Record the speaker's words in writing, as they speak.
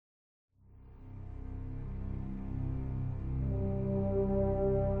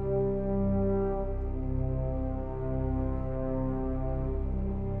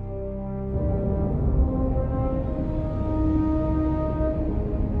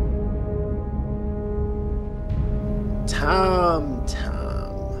Tom.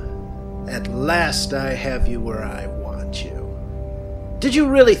 At last I have you where I want you. Did you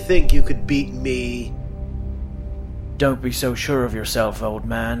really think you could beat me? Don't be so sure of yourself, old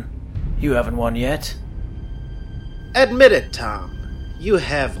man. You haven't won yet. Admit it, Tom. You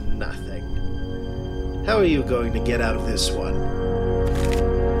have nothing. How are you going to get out of this one?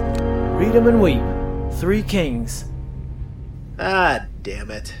 Read 'em and weep. 3 kings. Ah, damn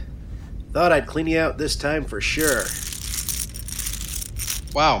it. Thought I'd clean you out this time for sure.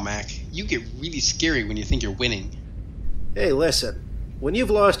 Wow, Mac, you get really scary when you think you're winning. Hey, listen. When you've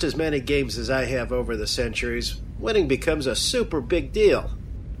lost as many games as I have over the centuries, winning becomes a super big deal.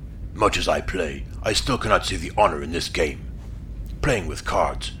 Much as I play, I still cannot see the honor in this game. Playing with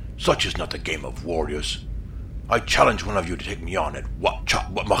cards, such is not the game of warriors. I challenge one of you to take me on at what chop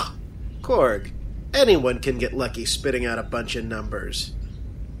what mach. Korg, anyone can get lucky spitting out a bunch of numbers.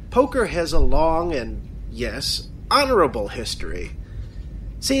 Poker has a long and, yes, honorable history.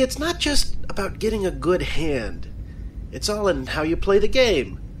 See, it's not just about getting a good hand. It's all in how you play the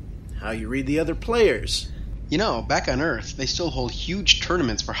game, how you read the other players. You know, back on Earth, they still hold huge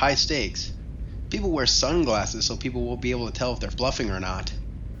tournaments for high stakes. People wear sunglasses so people won't be able to tell if they're bluffing or not.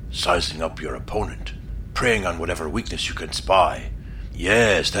 Sizing up your opponent, preying on whatever weakness you can spy.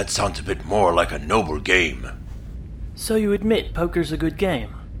 Yes, that sounds a bit more like a noble game. So you admit poker's a good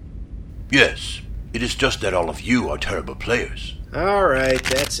game? Yes, it is just that all of you are terrible players. Alright,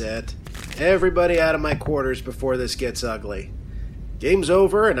 that's it. Everybody out of my quarters before this gets ugly. Game's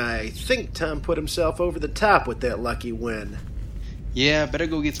over, and I think Tom put himself over the top with that lucky win. Yeah, better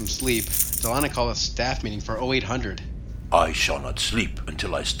go get some sleep. Delana called a staff meeting for 0800. I shall not sleep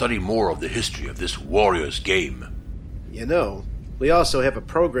until I study more of the history of this warrior's game. You know, we also have a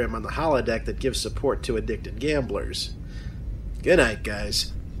program on the holodeck that gives support to addicted gamblers. Good night,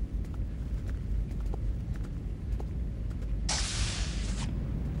 guys.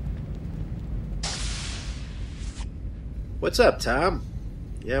 What's up, Tom?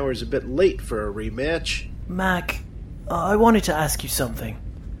 The hour's a bit late for a rematch. Mac, I wanted to ask you something.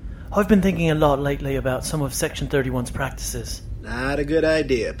 I've been thinking a lot lately about some of Section 31's practices. Not a good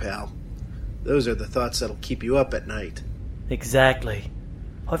idea, pal. Those are the thoughts that'll keep you up at night. Exactly.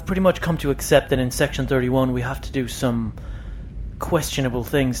 I've pretty much come to accept that in Section 31 we have to do some questionable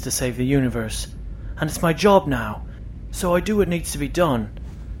things to save the universe. And it's my job now, so I do what needs to be done.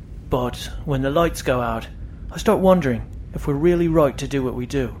 But when the lights go out, I start wondering if we're really right to do what we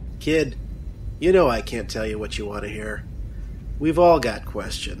do. Kid, you know I can't tell you what you want to hear. We've all got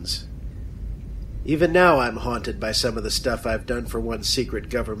questions. Even now I'm haunted by some of the stuff I've done for one secret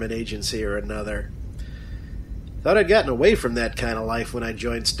government agency or another. Thought I'd gotten away from that kind of life when I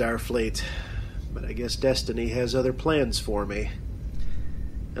joined Starfleet, but I guess destiny has other plans for me.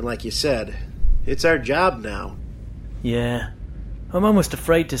 And like you said, it's our job now. Yeah, I'm almost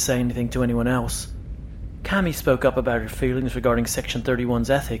afraid to say anything to anyone else. Cammy spoke up about her feelings regarding Section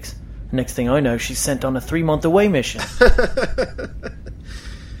 31's ethics. Next thing I know, she's sent on a 3-month away mission.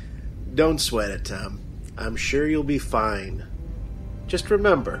 Don't sweat it, Tom. I'm sure you'll be fine. Just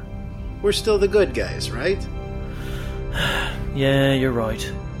remember, we're still the good guys, right? Yeah, you're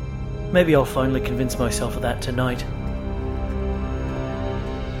right. Maybe I'll finally convince myself of that tonight.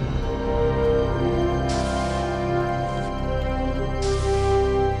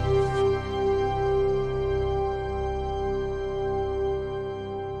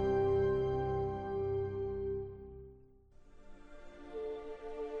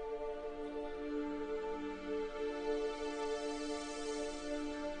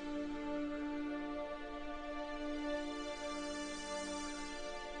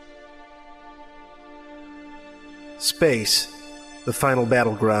 Space, the final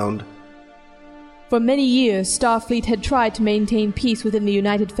battleground. For many years, Starfleet had tried to maintain peace within the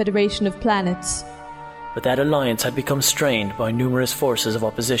United Federation of Planets. But that alliance had become strained by numerous forces of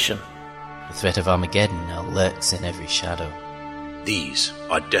opposition. The threat of Armageddon now lurks in every shadow. These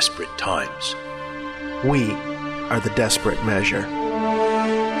are desperate times. We are the desperate measure.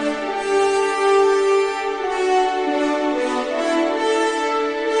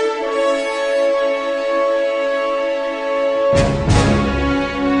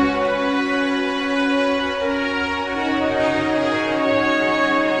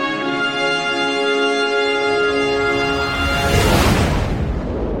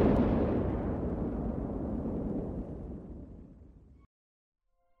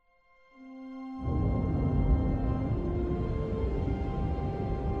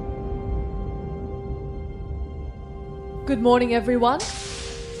 Good morning, everyone.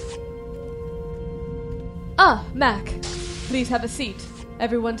 Mac. Please have a seat.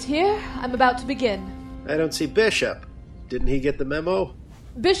 Everyone's here. I'm about to begin. I don't see Bishop. Didn't he get the memo?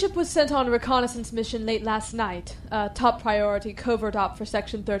 Bishop was sent on a reconnaissance mission late last night, a top priority covert op for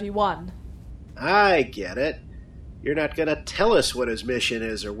Section 31. I get it. You're not going to tell us what his mission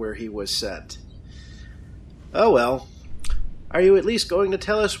is or where he was sent. Oh well. Are you at least going to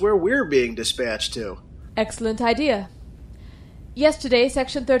tell us where we're being dispatched to? Excellent idea. Yesterday,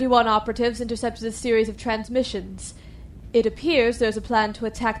 Section 31 operatives intercepted a series of transmissions. It appears there's a plan to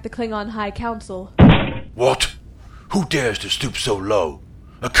attack the Klingon High Council. What? Who dares to stoop so low?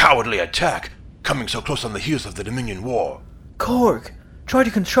 A cowardly attack, coming so close on the heels of the Dominion War. Korg, try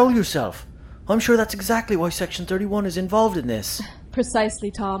to control yourself. I'm sure that's exactly why Section 31 is involved in this.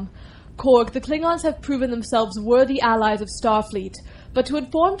 Precisely, Tom. Korg, the Klingons have proven themselves worthy allies of Starfleet, but to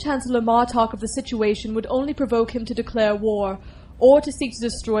inform Chancellor Martok of the situation would only provoke him to declare war, or to seek to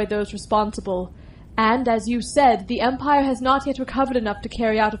destroy those responsible. And, as you said, the Empire has not yet recovered enough to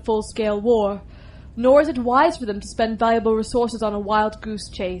carry out a full-scale war. Nor is it wise for them to spend valuable resources on a wild goose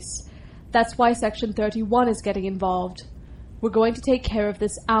chase. That's why Section 31 is getting involved. We're going to take care of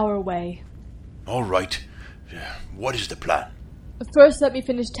this our way. All right. What is the plan? First, let me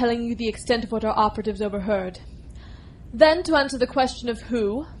finish telling you the extent of what our operatives overheard. Then, to answer the question of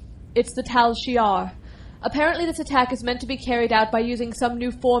who, it's the Tal Shiar. Apparently this attack is meant to be carried out by using some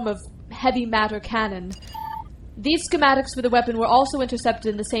new form of heavy matter cannon. These schematics for the weapon were also intercepted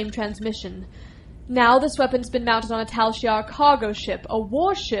in the same transmission. Now this weapon's been mounted on a Tal Shiar cargo ship. A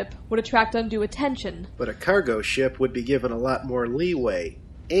warship would attract undue attention. But a cargo ship would be given a lot more leeway,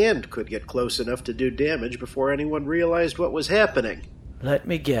 and could get close enough to do damage before anyone realized what was happening. Let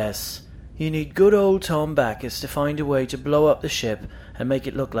me guess. You need good old Tom Backus to find a way to blow up the ship and make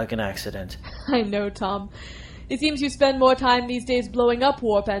it look like an accident. I know, Tom. It seems you spend more time these days blowing up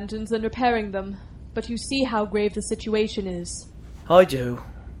warp engines than repairing them. But you see how grave the situation is. I do.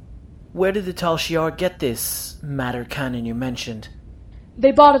 Where did the Tal Shiar get this matter cannon you mentioned?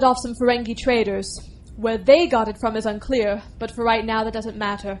 They bought it off some Ferengi traders. Where they got it from is unclear, but for right now that doesn't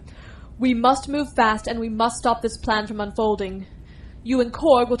matter. We must move fast, and we must stop this plan from unfolding. You and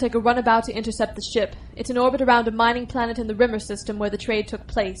Korg will take a runabout to intercept the ship. It's in orbit around a mining planet in the Rimmer system where the trade took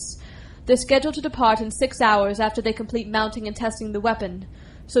place. They're scheduled to depart in 6 hours after they complete mounting and testing the weapon,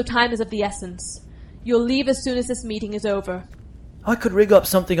 so time is of the essence. You'll leave as soon as this meeting is over. I could rig up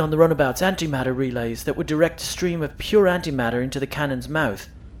something on the runabout's antimatter relays that would direct a stream of pure antimatter into the cannon's mouth.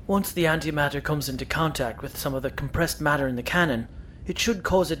 Once the antimatter comes into contact with some of the compressed matter in the cannon, it should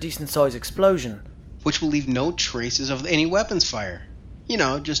cause a decent-sized explosion. Which will leave no traces of any weapons fire. You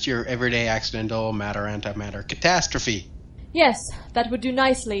know, just your everyday accidental matter-antimatter catastrophe. Yes, that would do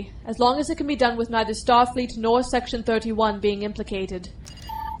nicely, as long as it can be done with neither Starfleet nor Section 31 being implicated.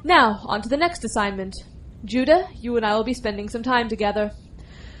 Now, on to the next assignment. Judah, you and I will be spending some time together.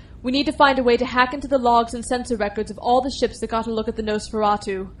 We need to find a way to hack into the logs and sensor records of all the ships that got a look at the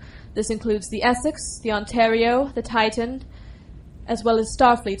Nosferatu. This includes the Essex, the Ontario, the Titan, as well as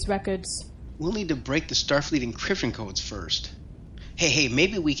Starfleet's records. We'll need to break the Starfleet encryption codes first. Hey,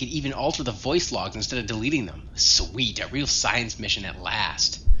 maybe we could even alter the voice logs instead of deleting them. Sweet, a real science mission at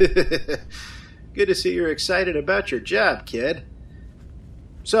last. Good to see you're excited about your job, kid.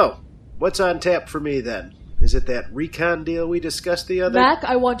 So, what's on tap for me then? Is it that recon deal we discussed the other... Mac,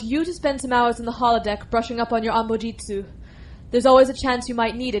 I want you to spend some hours in the holodeck brushing up on your Ambojitsu. There's always a chance you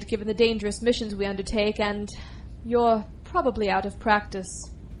might need it given the dangerous missions we undertake, and you're probably out of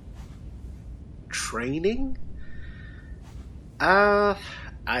practice. Training?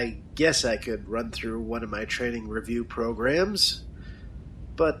 I guess I could run through one of my training review programs.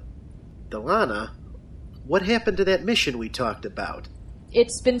 But, Delana, what happened to that mission we talked about?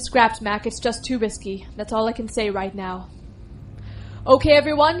 It's been scrapped, Mac. It's just too risky. That's all I can say right now. Okay,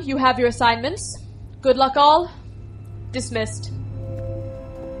 everyone, you have your assignments. Good luck all. Dismissed.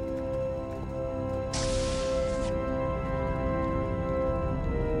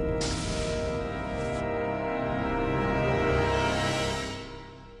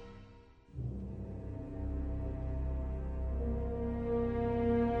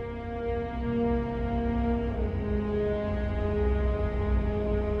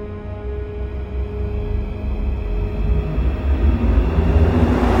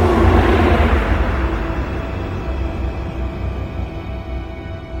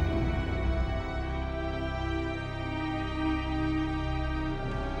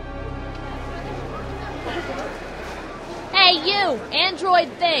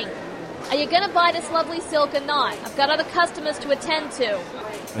 Android thing. Are you gonna buy this lovely silk or not? I've got other customers to attend to.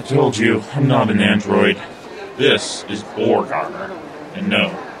 I told you, I'm not an android. This is Borg armor. And no,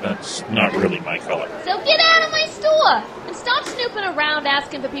 that's not really my color. So get out of my store! And stop snooping around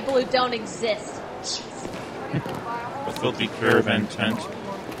asking for people who don't exist. Jeez. A filthy caravan tent,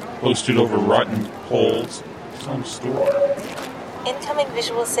 posted over rotten poles, some store. Incoming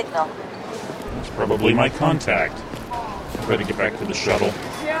visual signal. That's probably my contact. I better get back to the shuttle.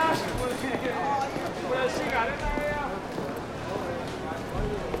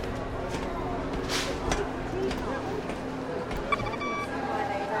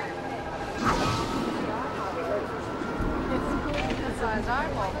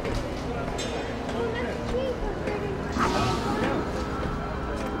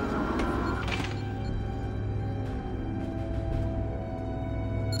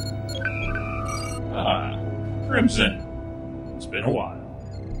 Crimson. It's been a while.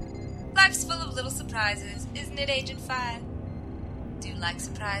 Life's full of little surprises, isn't it, Agent 5? Do you like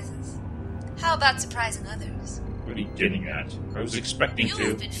surprises? How about surprising others? What are you getting at? I was expecting to.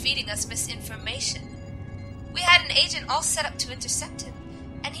 You've been feeding us misinformation. We had an agent all set up to intercept him,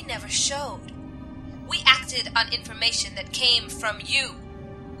 and he never showed. We acted on information that came from you.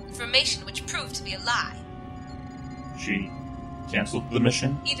 Information which proved to be a lie. She canceled the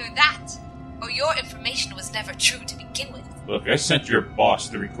mission? Either that, or your information was never true to begin with. Look, I sent your boss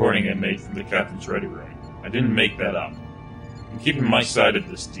the recording I made from the captain's ready room. I didn't make that up. I'm keeping my side of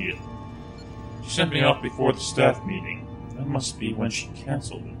this deal. She sent me off before the staff meeting. That must be when she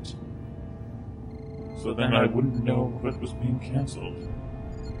canceled it. So then I wouldn't know what was being canceled.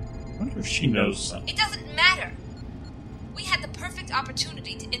 I wonder if she knows something. It doesn't matter. We had the perfect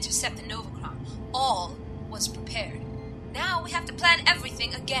opportunity to intercept the Novacron. All was prepared. Now we have to plan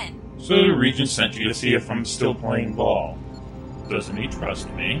everything again. So the Regent sent you to see if I'm still playing ball. Doesn't he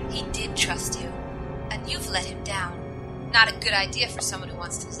trust me? He did trust you, and you've let him down. Not a good idea for someone who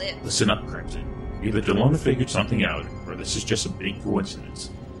wants to live. Listen up, Crimson. Either Delona figured something out, or this is just a big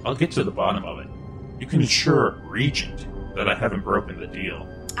coincidence. I'll get to the bottom of it. You can assure Regent that I haven't broken the deal.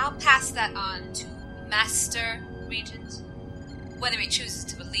 I'll pass that on to Master Regent. Whether he chooses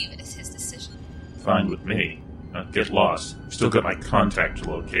to believe it is his decision. Fine with me. Get lost. I've still got my contact to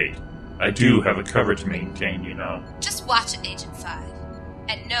locate. I do have a cover to maintain, you know. Just watch it, Agent 5.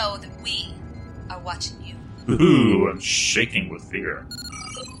 And know that we are watching you. Ooh, I'm shaking with fear.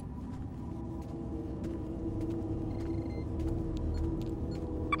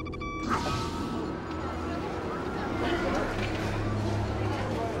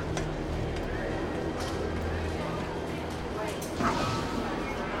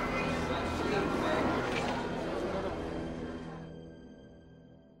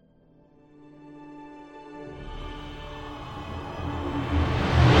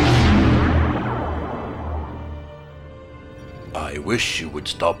 I wish you would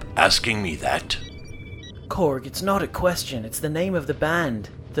stop asking me that. Korg, it's not a question, it's the name of the band,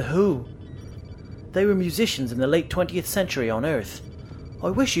 The Who. They were musicians in the late 20th century on Earth. I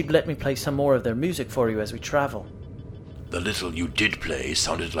wish you'd let me play some more of their music for you as we travel. The little you did play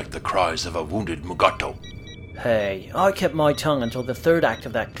sounded like the cries of a wounded Mugato. Hey, I kept my tongue until the third act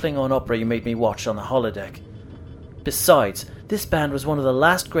of that Klingon opera you made me watch on the holodeck. Besides, this band was one of the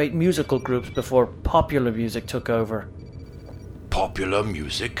last great musical groups before popular music took over. Popular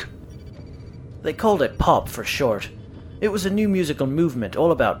music? They called it pop for short. It was a new musical movement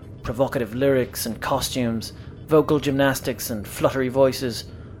all about provocative lyrics and costumes, vocal gymnastics and fluttery voices,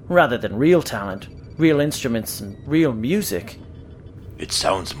 rather than real talent, real instruments and real music. It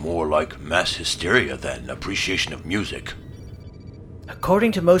sounds more like mass hysteria than appreciation of music.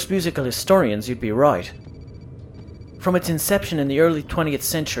 According to most musical historians, you'd be right. From its inception in the early 20th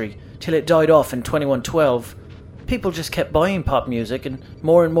century till it died off in 2112, people just kept buying pop music and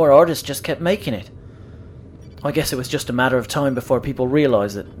more artists just kept making it. I guess it was just a matter of time before people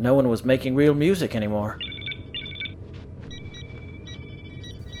realized that no one was making real music anymore.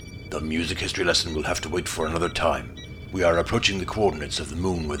 The music history lesson will have to wait for another time. We are approaching the coordinates of the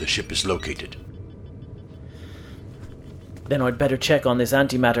moon where the ship is located. Then I'd better check on this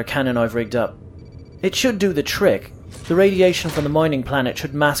antimatter cannon I've rigged up. It should do the trick. The radiation from the mining planet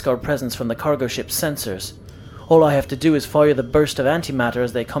should mask our presence from the cargo ship's sensors. All I have to do is fire the burst of antimatter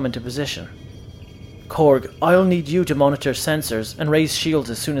as they come into position. Korg, I'll need you to monitor sensors and raise shields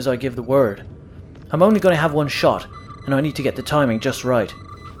as soon as I give the word. I'm only going to have one shot, and I need to get the timing just right.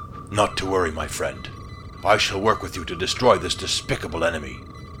 Not to worry, my friend. I shall work with you to destroy this despicable enemy.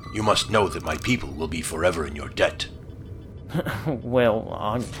 You must know that my people will be forever in your debt. Well,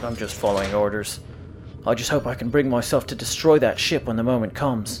 I'm just following orders. I just hope I can bring myself to destroy that ship when the moment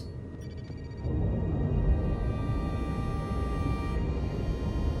comes.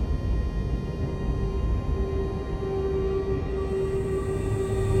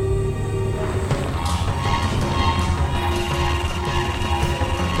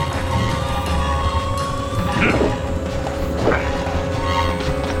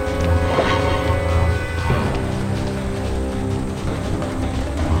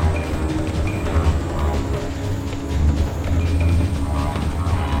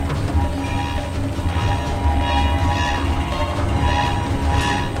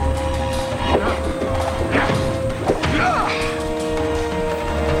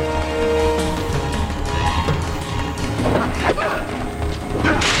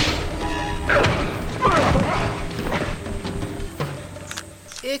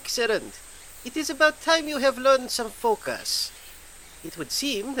 Excellent. It is about time you have learned some focus. It would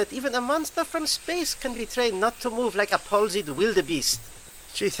seem that even a monster from space can be trained not to move like a palsied wildebeest.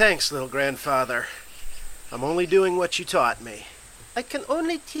 Gee, thanks, little grandfather. I'm only doing what you taught me. I can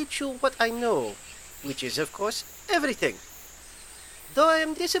only teach you what I know, which is, of course, everything. Though I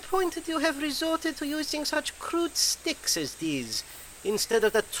am disappointed you have resorted to using such crude sticks as these, instead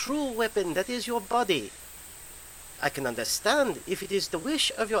of the true weapon that is your body. I can understand if it is the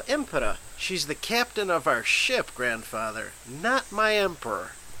wish of your emperor. She's the captain of our ship, grandfather, not my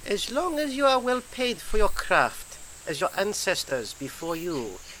emperor. As long as you are well paid for your craft, as your ancestors before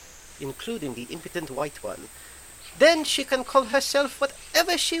you, including the impotent white one, then she can call herself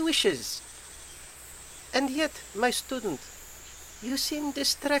whatever she wishes. And yet, my student, you seem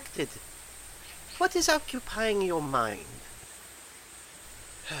distracted. What is occupying your mind?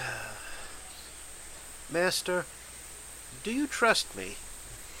 Master, do you trust me?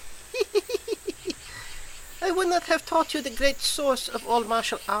 I would not have taught you the great source of all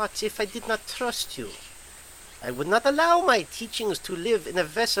martial arts if I did not trust you. I would not allow my teachings to live in a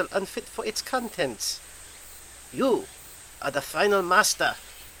vessel unfit for its contents. You are the final master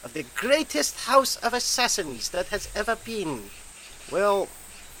of the greatest house of assassins that has ever been. Well,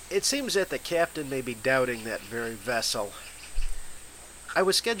 it seems that the captain may be doubting that very vessel. I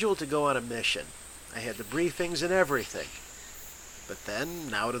was scheduled to go on a mission. I had the briefings and everything. But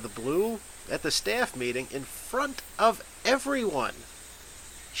then, out of the blue, at the staff meeting, in front of everyone,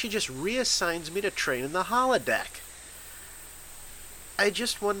 she just reassigns me to train in the holodeck. I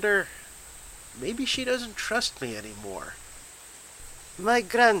just wonder, maybe she doesn't trust me anymore. My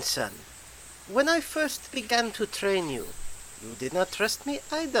grandson, when I first began to train you, you did not trust me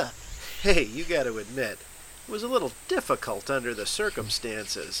either. Hey, you got to admit, it was a little difficult under the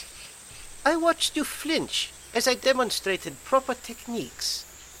circumstances. I watched you flinch as I demonstrated proper techniques.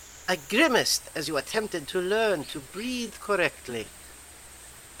 I grimaced as you attempted to learn to breathe correctly.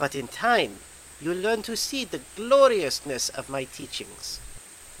 But in time, you learned to see the gloriousness of my teachings.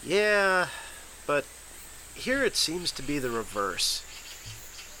 Yeah, but here it seems to be the reverse.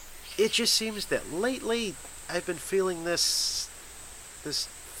 It just seems that lately I've been feeling this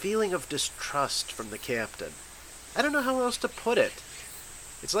feeling of distrust from the captain. I don't know how else to put it.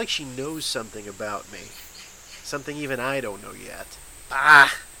 It's like she knows something about me. Something even I don't know yet. Bah!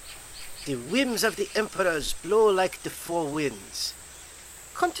 The whims of the emperors blow like the four winds.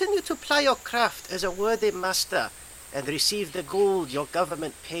 Continue to ply your craft as a worthy master and receive the gold your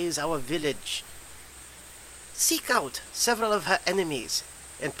government pays our village. Seek out several of her enemies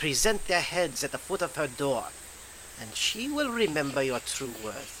and present their heads at the foot of her door, and she will remember your true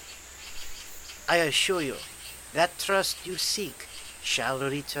worth. I assure you, that trust you seek shall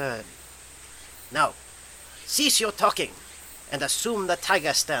return. Now, cease your talking and assume the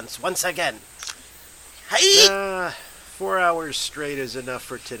tiger stance once again. Hey! 4 hours straight is enough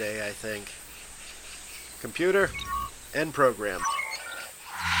for today, I think. Computer, end program.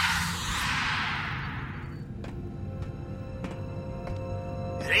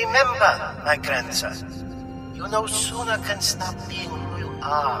 Remember, my grandson, you no sooner can stop being who you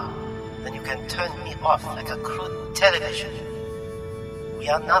are than you can turn me off like a crude television. We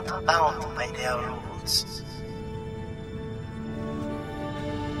are not bound by their rules.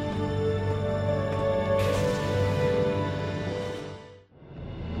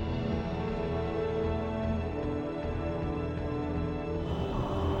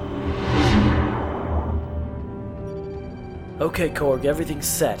 Okay, Korg, everything's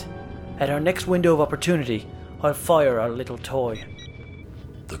set. At our next window of opportunity, I'll fire our little toy.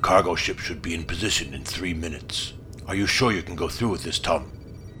 The cargo ship should be in position in 3 minutes. Are you sure you can go through with this, Tom?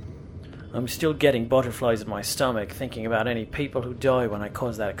 I'm still getting butterflies in my stomach thinking about any people who die when I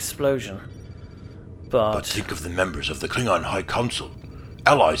cause that explosion. But think of the members of the Klingon High Council,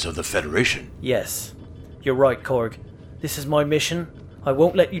 allies of the Federation. Yes, you're right, Korg. This is my mission. I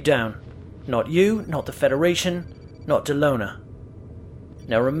won't let you down. Not you, not the Federation, not Delona.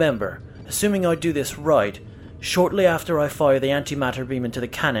 Now remember, assuming I do this right, shortly after I fire the antimatter beam into the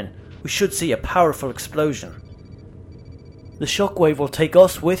cannon, we should see a powerful explosion. The shockwave will take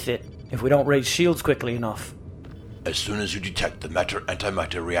us with it if we don't raise shields quickly enough. As soon as you detect the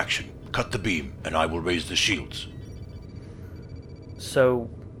matter-antimatter reaction, cut the beam and I will raise the shields. So,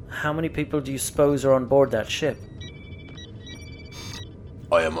 how many people do you suppose are on board that ship?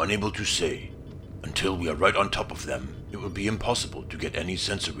 I am unable to say. Until we are right on top of them, it will be impossible to get any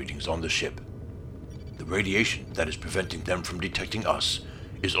sensor readings on the ship. The radiation that is preventing them from detecting us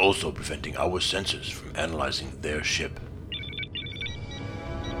is also preventing our sensors from analyzing their ship.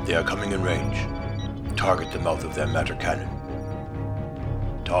 They are coming in range. Target the mouth of their matter cannon.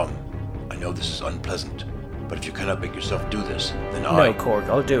 Tom, I know this is unpleasant, but if you cannot make yourself do this, then No, Korg,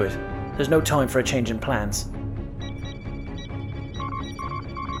 I'll do it. There's no time for a change in plans.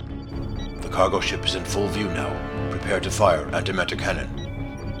 The cargo ship is in full view now. Prepare to fire antimatter cannon.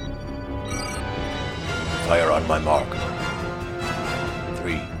 Fire on my mark.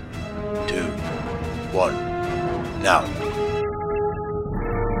 3, 2, 1. Now.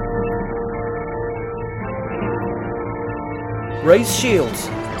 Raise shields.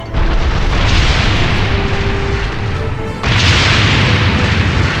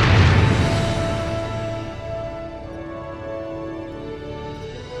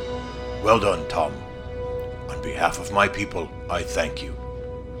 Well done, Tom. On behalf of my people, I thank you.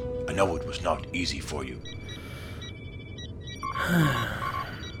 I know it was not easy for you.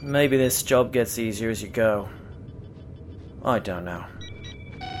 Maybe this job gets easier as you go. I don't know.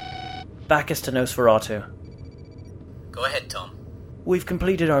 Back us to Nosferatu. Go ahead, Tom. We've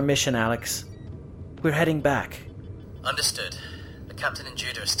completed our mission, Alex. We're heading back. Understood. The captain and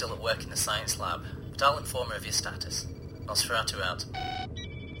Judah are still at work in the science lab, but I'll inform her of your status. Nosferatu out.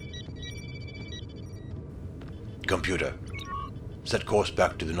 Computer, set course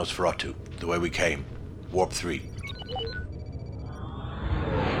back to the Nosferatu, the way we came. Warp 3.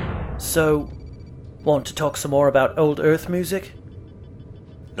 So, want to talk some more about old Earth music?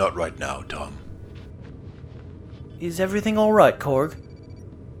 Not right now, Tom. Is everything alright, Korg?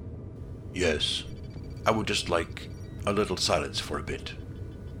 Yes. I would just like a little silence for a bit.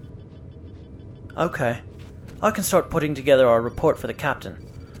 Okay. I can start putting together our report for the captain.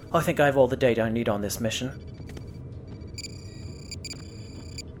 I think I have all the data I need on this mission.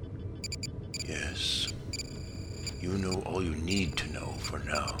 Yes. You know all you need to know for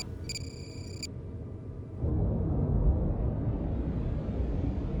now.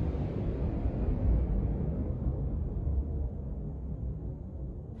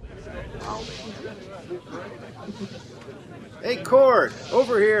 Hey, Korg,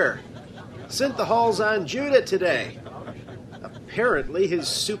 over here. Synthahall's on Judah today. Apparently his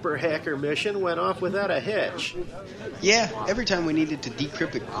super hacker mission went off without a hitch. Yeah, every time we needed to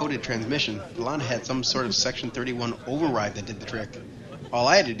decrypt a coded transmission, Lana had some sort of Section 31 override that did the trick. All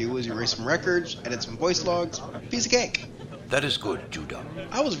I had to do was erase some records, edit some voice logs, piece of cake. That is good, Judah.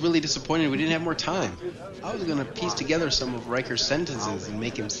 I was really disappointed we didn't have more time. I was going to piece together some of Riker's sentences and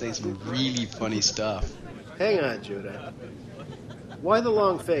make him say some really funny stuff. Hang on, Judah. Why the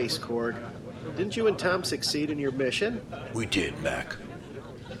long face, Korg? Didn't you and Tom succeed in your mission? We did, Mac.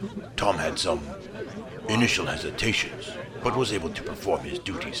 Tom had some initial hesitations, but was able to perform his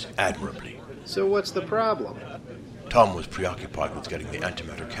duties admirably. So what's the problem? Tom was preoccupied with getting the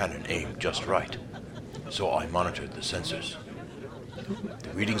antimatter cannon aimed just right, so I monitored the sensors. The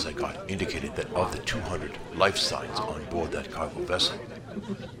readings I got indicated that of the 200 life signs on board that cargo vessel,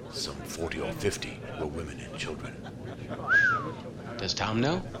 some 40 or 50 were women and children. Does Tom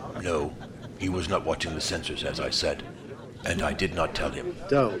know? No, he was not watching the sensors, as I said, and I did not tell him.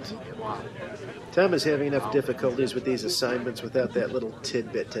 Don't. Tom is having enough difficulties with these assignments without that little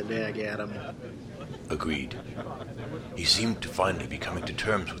tidbit to nag at him. Agreed. He seemed to finally be coming to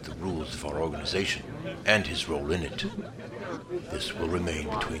terms with the rules of our organization and his role in it. This will remain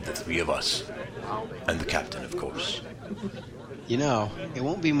between the three of us, and the captain, of course. You know, it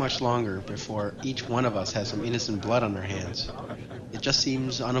won't be much longer before each one of us has some innocent blood on our hands. It just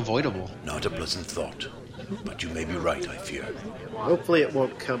seems unavoidable. Not a pleasant thought, but you may be right, I fear. Hopefully it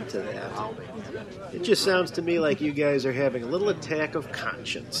won't come to that. It just sounds to me like you guys are having a little attack of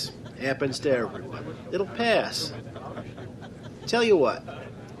conscience. Happens to everyone. It'll pass. Tell you what,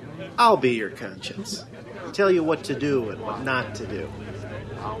 I'll be your conscience. Tell you what to do and what not to do.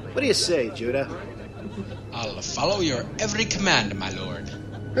 What do you say, Judah? I'll follow your every command, my lord.